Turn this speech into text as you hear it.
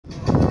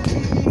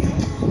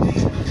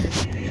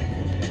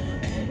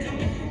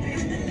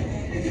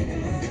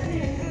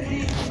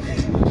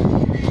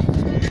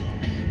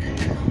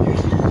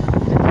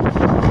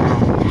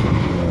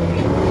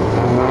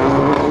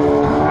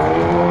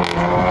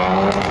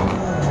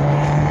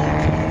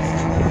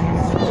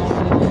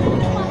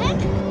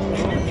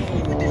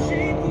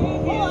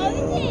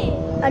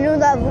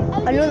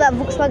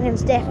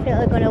Volkswagen's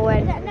definitely going to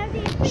win.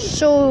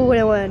 So going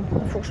to win, the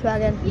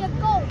Volkswagen.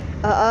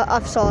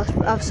 I've saw this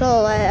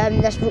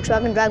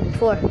Volkswagen drag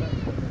before.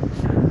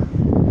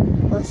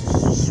 Oh, this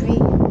is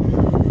sweet.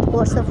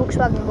 Watch the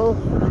Volkswagen go.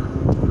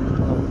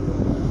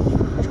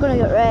 It's going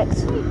to get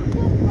wrecked.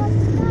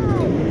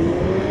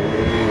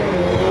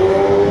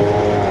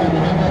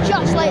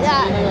 Just like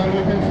that.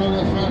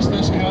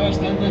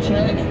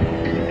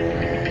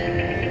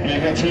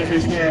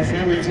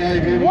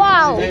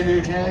 Wow!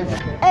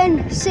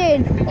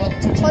 Insane!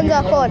 Honda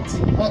Accord.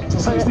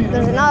 There's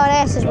an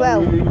RS as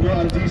well.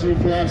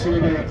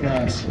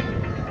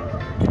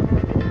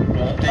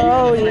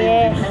 Oh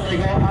yeah.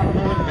 There's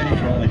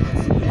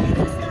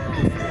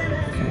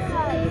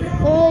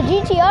a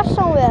GTR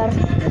somewhere.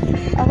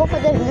 I hope I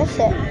didn't miss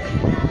it.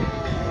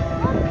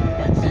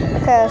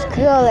 Okay, let's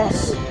clear this.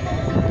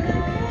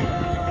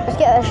 Let's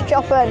get this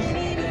chopper.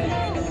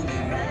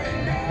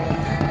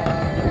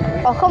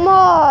 Oh, come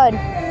on!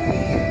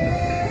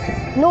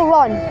 No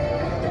run.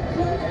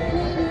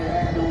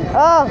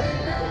 Oh.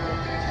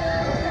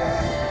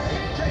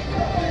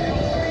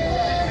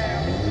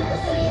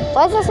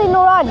 Why does it say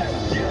no run?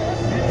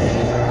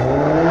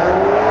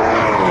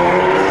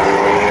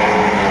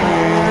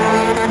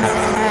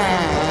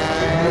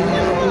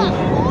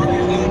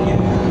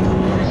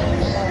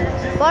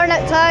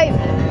 Burnout time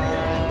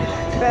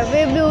for a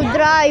rear-wheel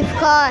drive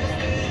car.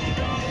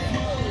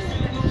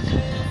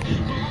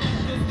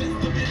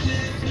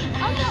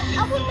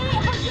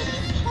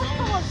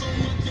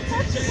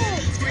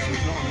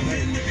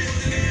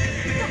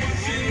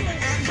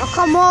 Oh,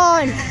 come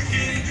on!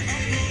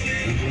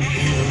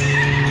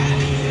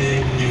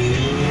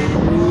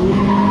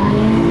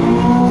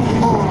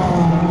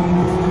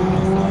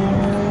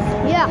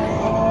 Yeah,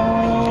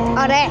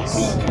 RS.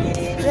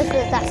 This is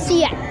that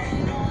Seat.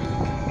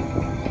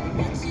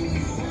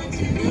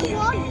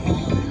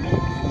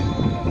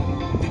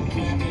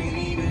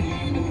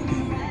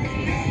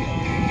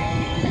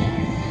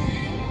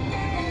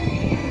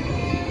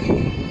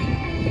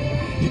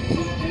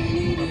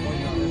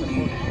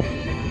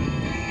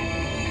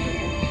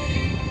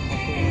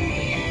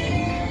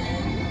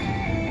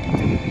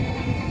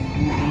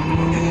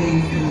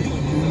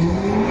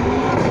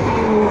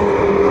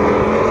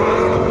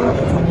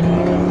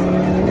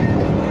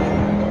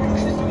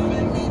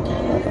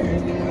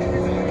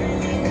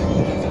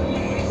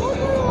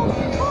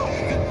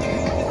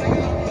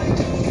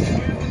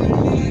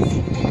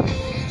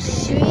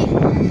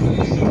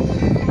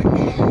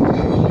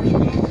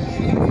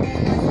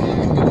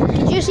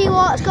 See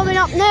what's coming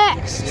up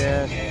next?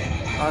 Yeah,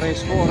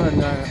 RS4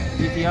 and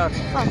GTR.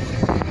 Oh,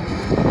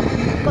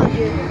 got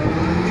you.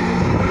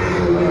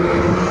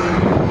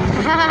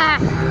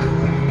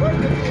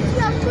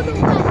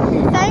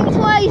 Think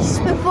twice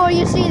before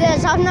you see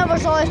this. I've never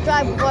saw this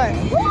drive before.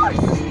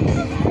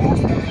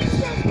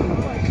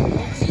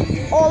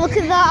 Oh, look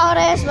at that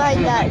RS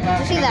behind that. Did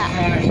you see that?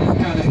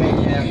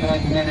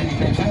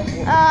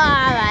 Oh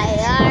my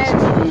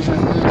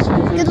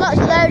god. Good luck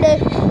to Loudie.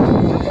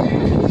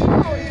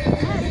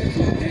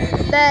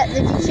 Bet the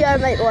GTR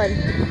might win.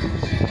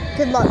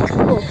 Good luck,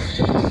 both.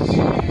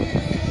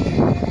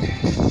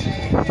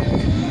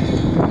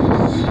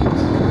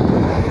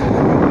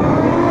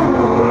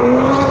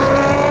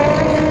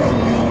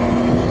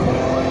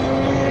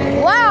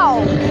 Wow!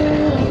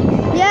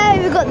 Yeah,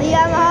 we got the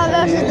Yamaha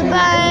versus the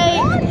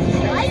bike.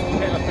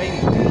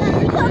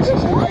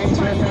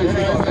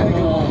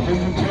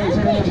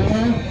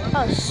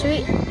 Oh,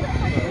 sweet.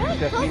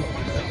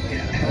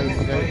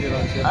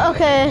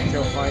 Okay.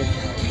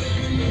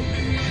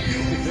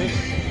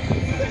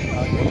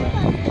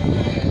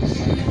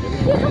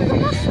 Here comes the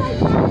bus right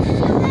now.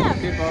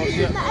 There.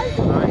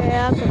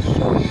 Yeah, I'm just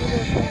sure.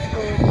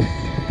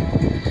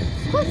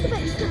 Close the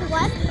bits to the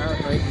web.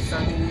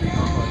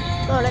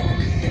 Got it.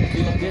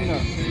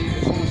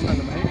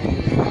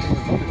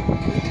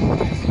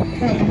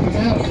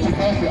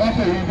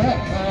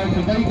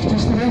 The bike's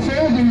just a bit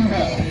further than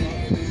that.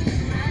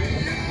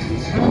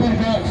 Rolling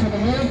back for the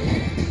web.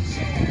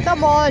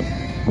 Come on.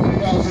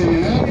 That'll be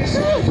it.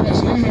 So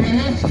let's go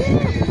again.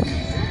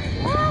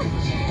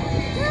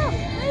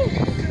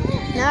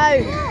 No.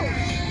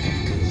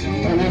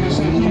 And then it's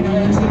looking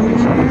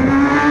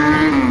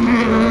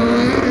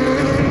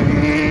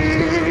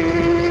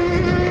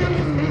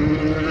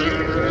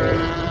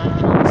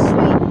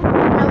Sweet.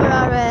 Another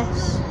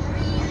RS.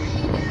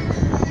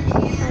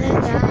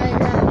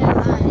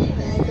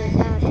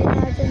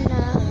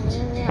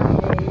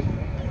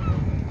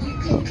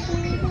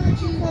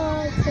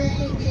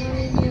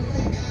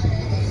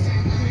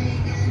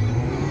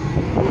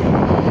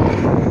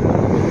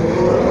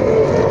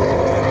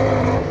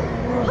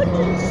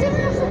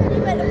 Similar to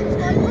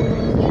the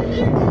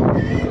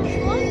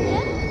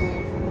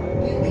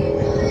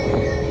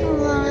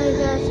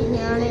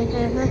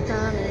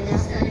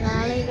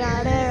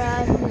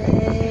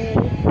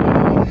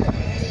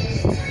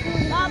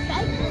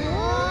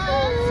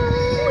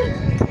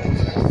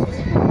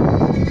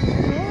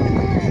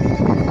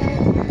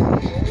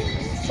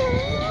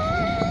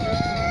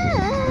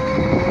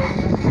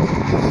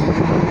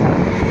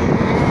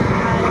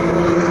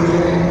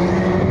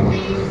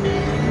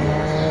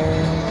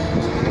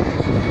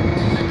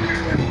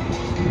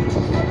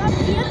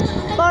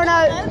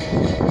car now.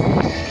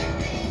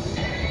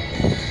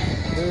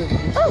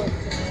 Oh.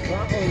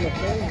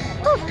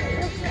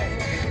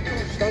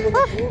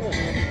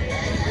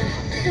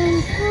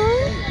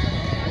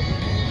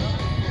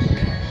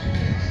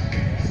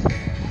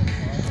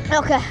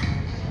 Okay.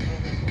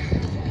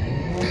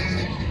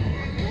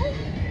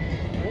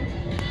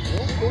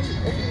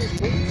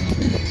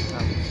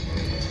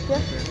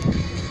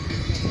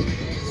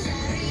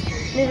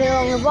 Moving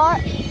along the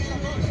bar.